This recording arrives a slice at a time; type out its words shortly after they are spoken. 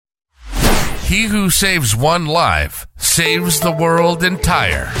He who saves one life saves the world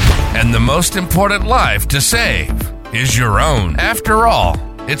entire. And the most important life to save is your own. After all,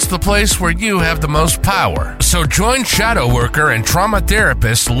 it's the place where you have the most power. So join shadow worker and trauma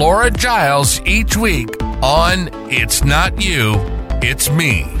therapist Laura Giles each week on It's Not You, It's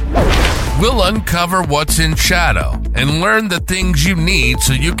Me. We'll uncover what's in shadow and learn the things you need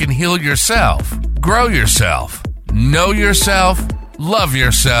so you can heal yourself, grow yourself, know yourself, love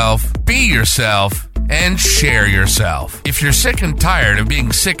yourself, be yourself, and share yourself. If you're sick and tired of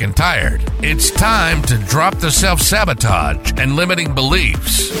being sick and tired, it's time to drop the self-sabotage and limiting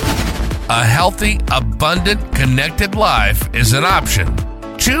beliefs. A healthy, abundant, connected life is an option.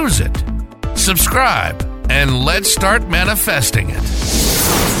 Choose it. Subscribe, and let's start manifesting it.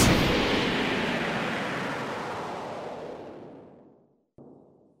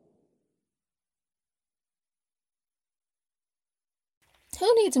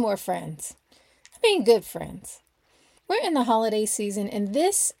 Who needs more friends? I mean, good friends. We're in the holiday season, and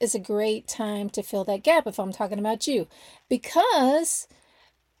this is a great time to fill that gap if I'm talking about you. Because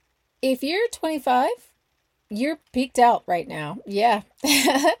if you're 25, you're peaked out right now. Yeah.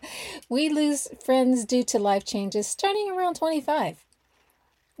 We lose friends due to life changes starting around 25.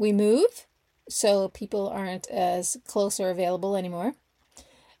 We move, so people aren't as close or available anymore.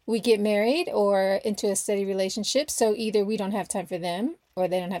 We get married or into a steady relationship, so either we don't have time for them or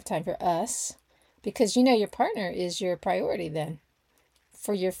they don't have time for us, because you know your partner is your priority then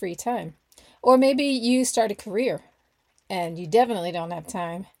for your free time. Or maybe you start a career and you definitely don't have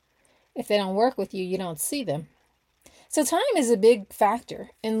time. If they don't work with you, you don't see them. So time is a big factor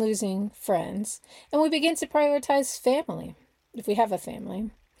in losing friends, and we begin to prioritize family, if we have a family.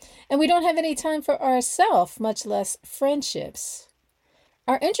 And we don't have any time for ourselves, much less friendships.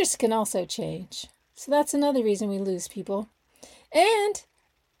 Our interests can also change. So that's another reason we lose people. And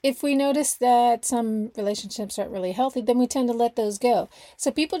if we notice that some relationships aren't really healthy, then we tend to let those go. So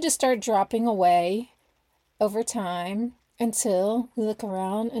people just start dropping away over time until we look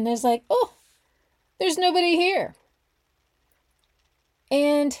around and there's like, oh, there's nobody here.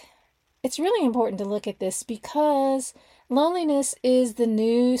 And it's really important to look at this because loneliness is the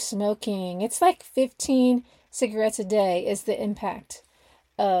new smoking. It's like 15 cigarettes a day is the impact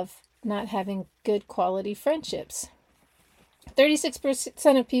of not having good quality friendships.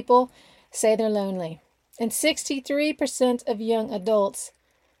 36% of people say they're lonely, and 63% of young adults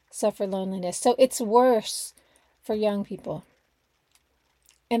suffer loneliness. So it's worse for young people.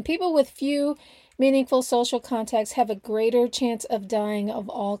 And people with few meaningful social contacts have a greater chance of dying of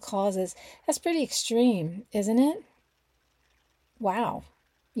all causes. That's pretty extreme, isn't it? Wow.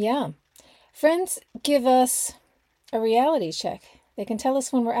 Yeah. Friends give us a reality check. They can tell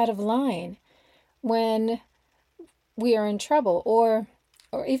us when we're out of line, when we are in trouble, or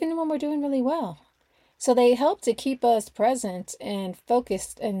even when we're doing really well. So they help to keep us present and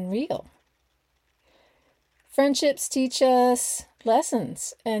focused and real. Friendships teach us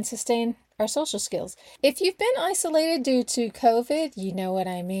lessons and sustain our social skills. If you've been isolated due to COVID, you know what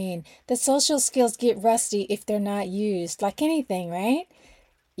I mean. The social skills get rusty if they're not used, like anything, right?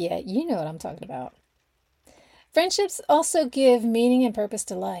 Yeah, you know what I'm talking about. Friendships also give meaning and purpose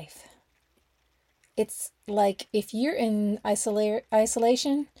to life. It's like if you're in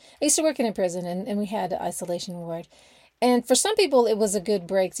isolation. I used to work in a prison and we had an isolation ward. And for some people, it was a good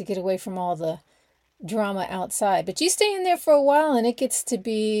break to get away from all the drama outside. But you stay in there for a while and it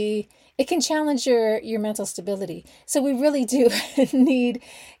can challenge your mental stability. So we really do need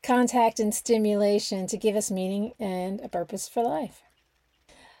contact and stimulation to give us meaning and a purpose for life.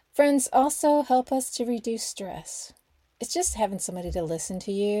 Friends also help us to reduce stress. It's just having somebody to listen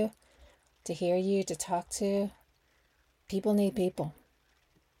to you, to hear you, to talk to. People need people.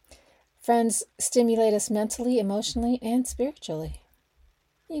 Friends stimulate us mentally, emotionally, and spiritually.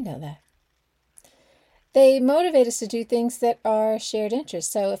 You know that. They motivate us to do things that are shared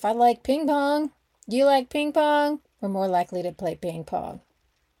interests. So if I like ping pong, you like ping pong, we're more likely to play ping pong.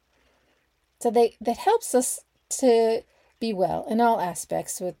 So that helps us to be well in all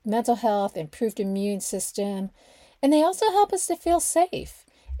aspects with mental health, improved immune system, and they also help us to feel safe.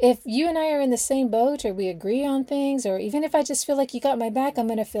 If you and I are in the same boat or we agree on things, or even if I just feel like you got my back, I'm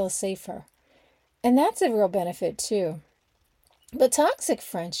going to feel safer. And that's a real benefit too. But toxic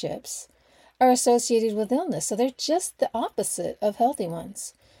friendships are associated with illness. So they're just the opposite of healthy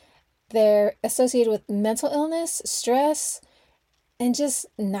ones. They're associated with mental illness, stress, and just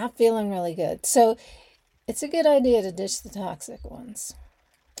not feeling really good. So it's a good idea to ditch the toxic ones.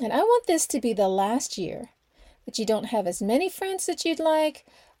 And I want this to be the last year that you don't have as many friends that you'd like,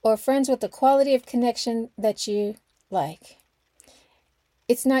 or friends with the quality of connection that you like.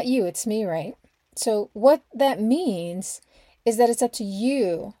 It's not you, it's me, right? So what that means is that it's up to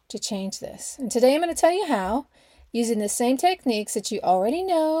you to change this. And today I'm going to tell you how, using the same techniques that you already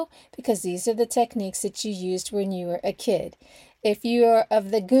know, because these are the techniques that you used when you were a kid. If you are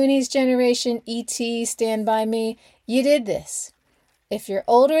of the Goonies generation, E.T., Stand By Me, you did this. If you're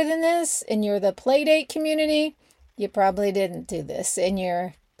older than this and you're the Playdate community, you probably didn't do this and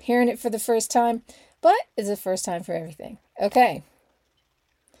you're hearing it for the first time, but it's the first time for everything. Okay.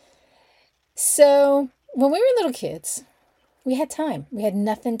 So when we were little kids, we had time. We had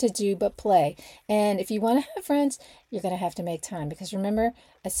nothing to do but play. And if you want to have friends, you're going to have to make time. Because remember,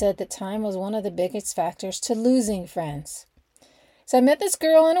 I said that time was one of the biggest factors to losing friends. So I met this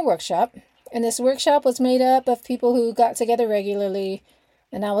girl in a workshop. And this workshop was made up of people who got together regularly.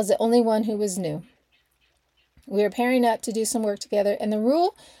 And I was the only one who was new. We were pairing up to do some work together. And the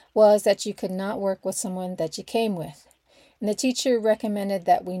rule was that you could not work with someone that you came with. And the teacher recommended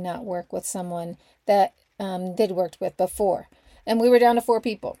that we not work with someone that they'd worked with before. And we were down to 4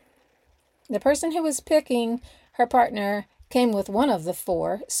 people. The person who was picking her partner came with one of the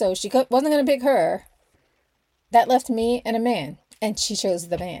 4, so she wasn't going to pick her. That left me and a man, and she chose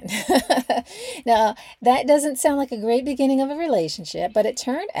the man. Now, that doesn't sound like a great beginning of a relationship, but it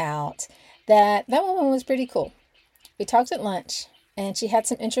turned out that woman was pretty cool. We talked at lunch, and she had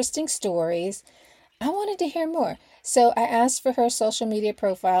some interesting stories. I wanted to hear more, so I asked for her social media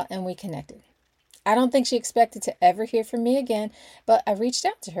profile, and we connected. I don't think she expected to ever hear from me again, but I reached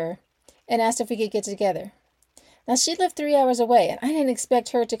out to her and asked if we could get together. Now, she lived 3 hours away, and I didn't expect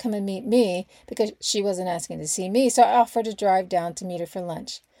her to come and meet me because she wasn't asking to see me, so I offered to drive down to meet her for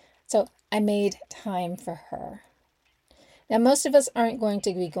lunch. So I made time for her. Now, most of us aren't going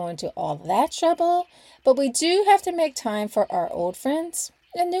to be going to all that trouble, but we do have to make time for our old friends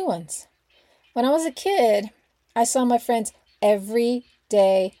and new ones. When I was a kid, I saw my friends every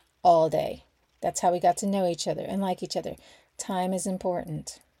day, all day. That's how we got to know each other and like each other. Time is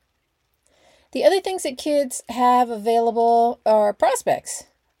important. The other things that kids have available are prospects.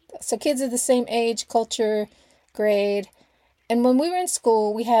 So kids of the same age, culture, grade. And when we were in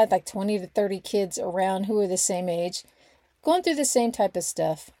school, we had like 20 to 30 kids around who were the same age, going through the same type of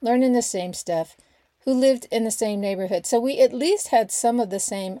stuff, learning the same stuff, who lived in the same neighborhood. So we at least had some of the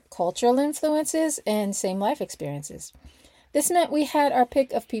same cultural influences and same life experiences. This meant we had our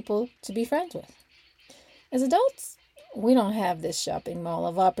pick of people to be friends with. As adults, we don't have this shopping mall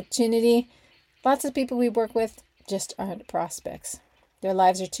of opportunity. Lots of people we work with just aren't prospects. Their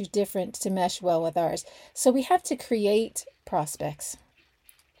lives are too different to mesh well with ours. So we have to create prospects.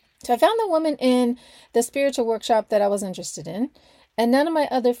 So I found the woman in the spiritual workshop that I was interested in, and none of my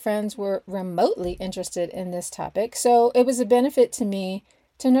other friends were remotely interested in this topic. So it was a benefit to me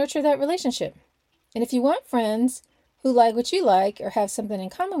to nurture that relationship. And if you want friends who like what you like or have something in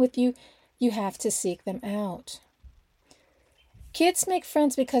common with you, you have to seek them out. Kids make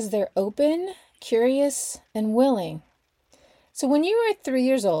friends because they're open, curious, and willing. So when you are 3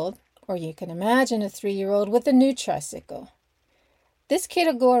 years old, or you can imagine a 3-year-old with a new tricycle, this kid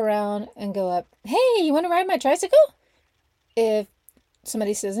will go around and go up, "Hey, you want to ride my tricycle?" If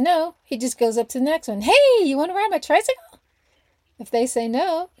somebody says no, he just goes up to the next one. "Hey, you want to ride my tricycle?" If they say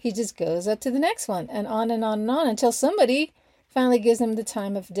no, he just goes up to the next one, and on and on and on until somebody finally gives him the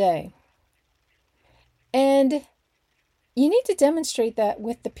time of day. And you need to demonstrate that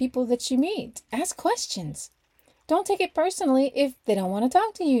with the people that you meet. Ask questions. Don't take it personally if they don't want to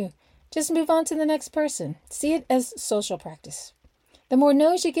talk to you. Just move on to the next person. See it as social practice. The more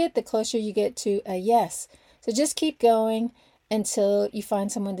no's you get, the closer you get to a yes. So just keep going until you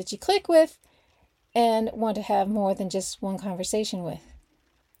find someone that you click with and want to have more than just one conversation with.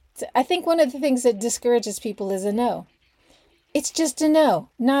 So I think one of the things that discourages people is a no. It's just a no,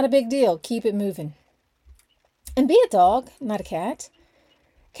 not a big deal. Keep it moving. And be a dog, not a cat.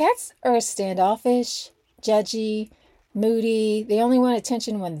 Cats are standoffish, judgy, moody. They only want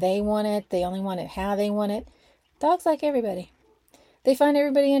attention when they want it. They only want it how they want it. Dogs like everybody. They find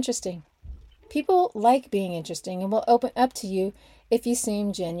everybody interesting. People like being interesting and will open up to you if you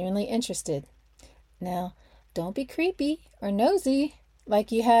seem genuinely interested. Now, don't be creepy or nosy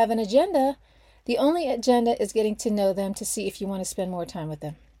like you have an agenda. The only agenda is getting to know them to see if you want to spend more time with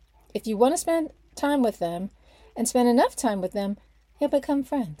them. If you want to spend time with them and spend enough time with them, you'll become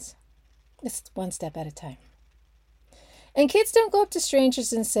friends. It's one step at a time. And kids don't go up to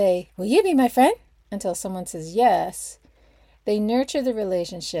strangers and say, "Will you be my friend?" until someone says yes. They nurture the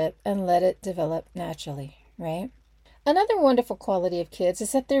relationship and let it develop naturally, right? Another wonderful quality of kids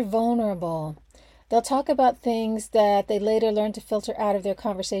is that they're vulnerable. They'll talk about things that they later learn to filter out of their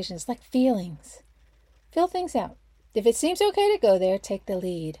conversations, like feelings. Feel things out. If it seems okay to go there, take the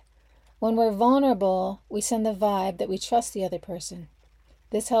lead. When we're vulnerable, we send the vibe that we trust the other person.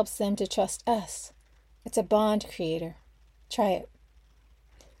 This helps them to trust us. It's a bond creator. Try it.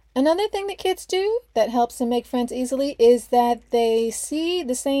 Another thing that kids do that helps them make friends easily is that they see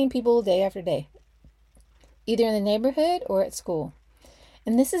the same people day after day, either in the neighborhood or at school.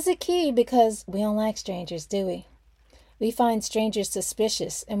 And this is a key because we don't like strangers, do we? We find strangers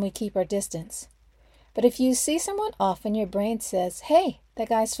suspicious and we keep our distance. But if you see someone often, your brain says, hey, that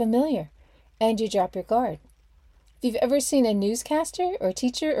guy's familiar, and you drop your guard. If you've ever seen a newscaster or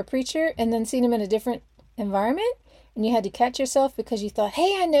teacher or preacher and then seen him in a different environment, and you had to catch yourself because you thought,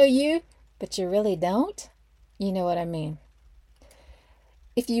 hey, I know you, but you really don't, you know what I mean.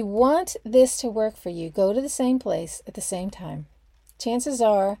 If you want this to work for you, go to the same place at the same time. Chances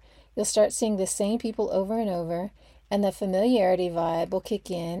are you'll start seeing the same people over and over, and the familiarity vibe will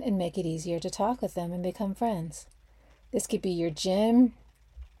kick in and make it easier to talk with them and become friends. This could be your gym,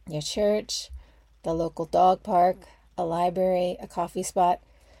 your church, the local dog park, a library, a coffee spot.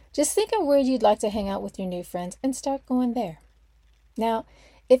 Just think of where you'd like to hang out with your new friends and start going there. Now,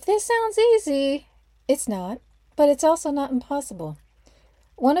 if this sounds easy, it's not, but it's also not impossible.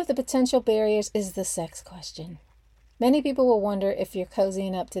 One of the potential barriers is the sex question. Many people will wonder if you're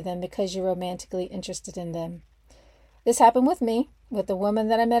cozying up to them because you're romantically interested in them. This happened with me, with the woman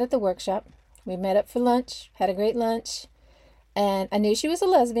that I met at the workshop. We met up for lunch, had a great lunch, and I knew she was a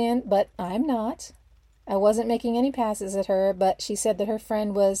lesbian, but I'm not. I wasn't making any passes at her, but she said that her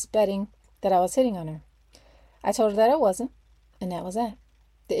friend was betting that I was hitting on her. I told her that I wasn't, and that was that.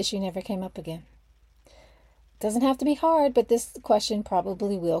 The issue never came up again. It doesn't have to be hard, but this question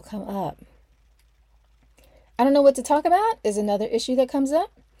probably will come up. I don't know what to talk about is another issue that comes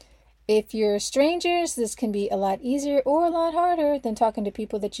up. If you're strangers, this can be a lot easier or a lot harder than talking to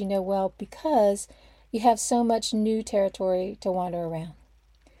people that you know well because you have so much new territory to wander around.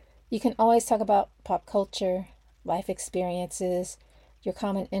 You can always talk about pop culture, life experiences, your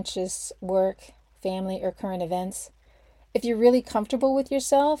common interests, work, family, or current events. If you're really comfortable with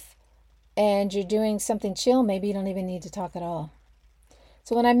yourself and you're doing something chill, maybe you don't even need to talk at all.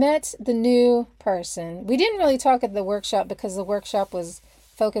 So when I met the new person, we didn't really talk at the workshop because the workshop was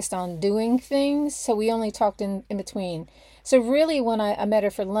focused on doing things, so we only talked in between. So really, when I met her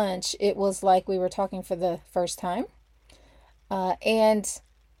for lunch, it was like we were talking for the first time. And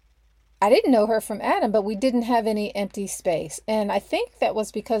I didn't know her from Adam, but we didn't have any empty space. And I think that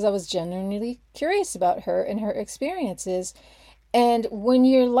was because I was genuinely curious about her and her experiences. And when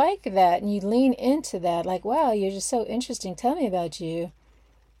you're like that and you lean into that, like, wow, you're just so interesting, tell me about you,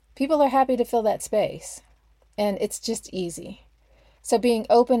 people are happy to fill that space. And it's just easy. So being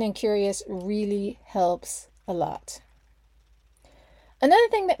open and curious really helps a lot. Another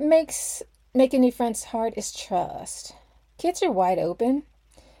thing that makes making new friends hard is trust. Kids are wide open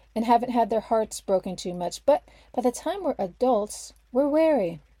and haven't had their hearts broken too much, but by the time we're adults, we're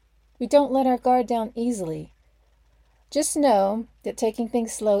wary. We don't let our guard down easily. Just know that taking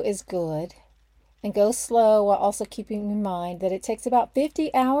things slow is good, and go slow while also keeping in mind that it takes about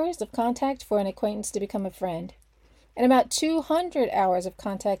 50 hours of contact for an acquaintance to become a friend, and about 200 hours of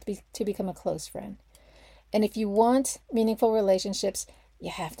contact to become a close friend. And if you want meaningful relationships,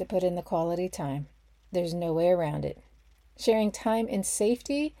 you have to put in the quality time. There's no way around it. Sharing time in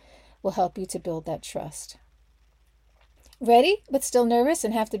safety will help you to build that trust. Ready, but still nervous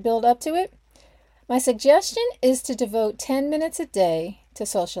and have to build up to it? My suggestion is to devote 10 minutes a day to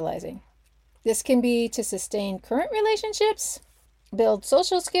socializing. This can be to sustain current relationships, build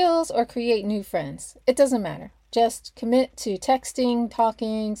social skills, or create new friends. It doesn't matter. Just commit to texting,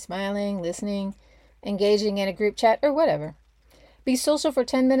 talking, smiling, listening, engaging in a group chat, or whatever. Be social for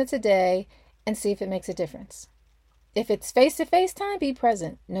 10 minutes a day and see if it makes a difference. If it's face-to-face time, be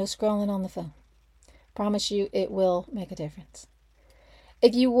present. No scrolling on the phone. Promise you it will make a difference.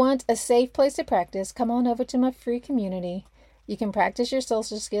 If you want a safe place to practice, come on over to my free community. You can practice your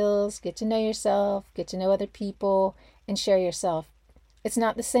social skills, get to know yourself, get to know other people, and share yourself. It's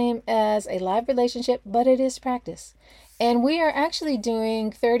not the same as a live relationship, but it is practice. And we are actually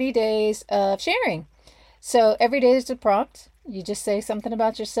doing 30 days of sharing. So every day is a prompt. You just say something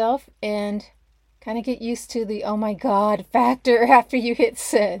about yourself and kind of get used to the oh my God factor after you hit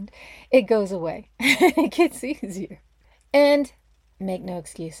send. It goes away. It gets easier. And make no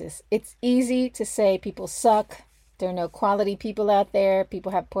excuses. It's easy to say people suck. There are no quality people out there.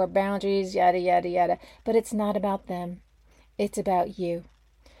 People have poor boundaries, yada, yada, yada. But it's not about them. It's about you.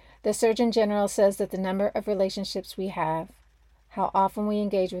 The Surgeon General says that the number of relationships we have, how often we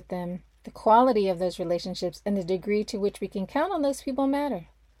engage with them, the quality of those relationships, and the degree to which we can count on those people matter.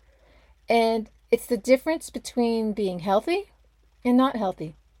 And it's the difference between being healthy and not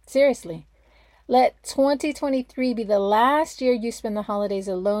healthy. Seriously. Let 2023 be the last year you spend the holidays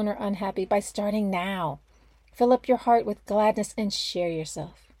alone or unhappy by starting now. Fill up your heart with gladness and share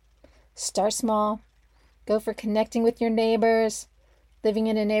yourself. Start small. Go for connecting with your neighbors. Living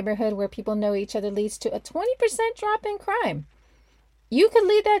in a neighborhood where people know each other leads to a 20% drop in crime. You could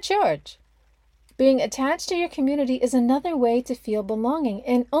lead that charge. Being attached to your community is another way to feel belonging,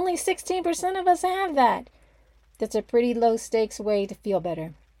 and only 16% of us have that. That's a pretty low stakes way to feel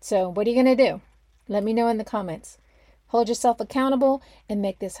better. So what are you going to do? Let me know in the comments. Hold yourself accountable and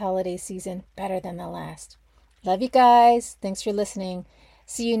make this holiday season better than the last. Love you guys. Thanks for listening.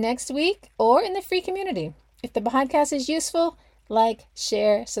 See you next week or in the free community. If the podcast is useful, like,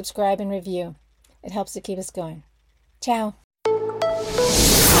 share, subscribe, and review. It helps to keep us going. Ciao.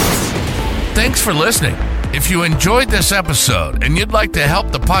 Thanks for listening. If you enjoyed this episode and you'd like to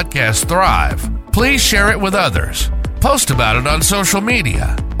help the podcast thrive, please share it with others. Post about it on social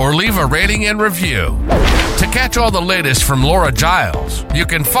media or leave a rating and review. To catch all the latest from Laura Giles, you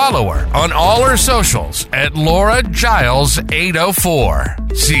can follow her on all her socials at Laura Giles 804.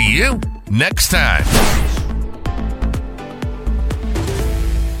 See you next time.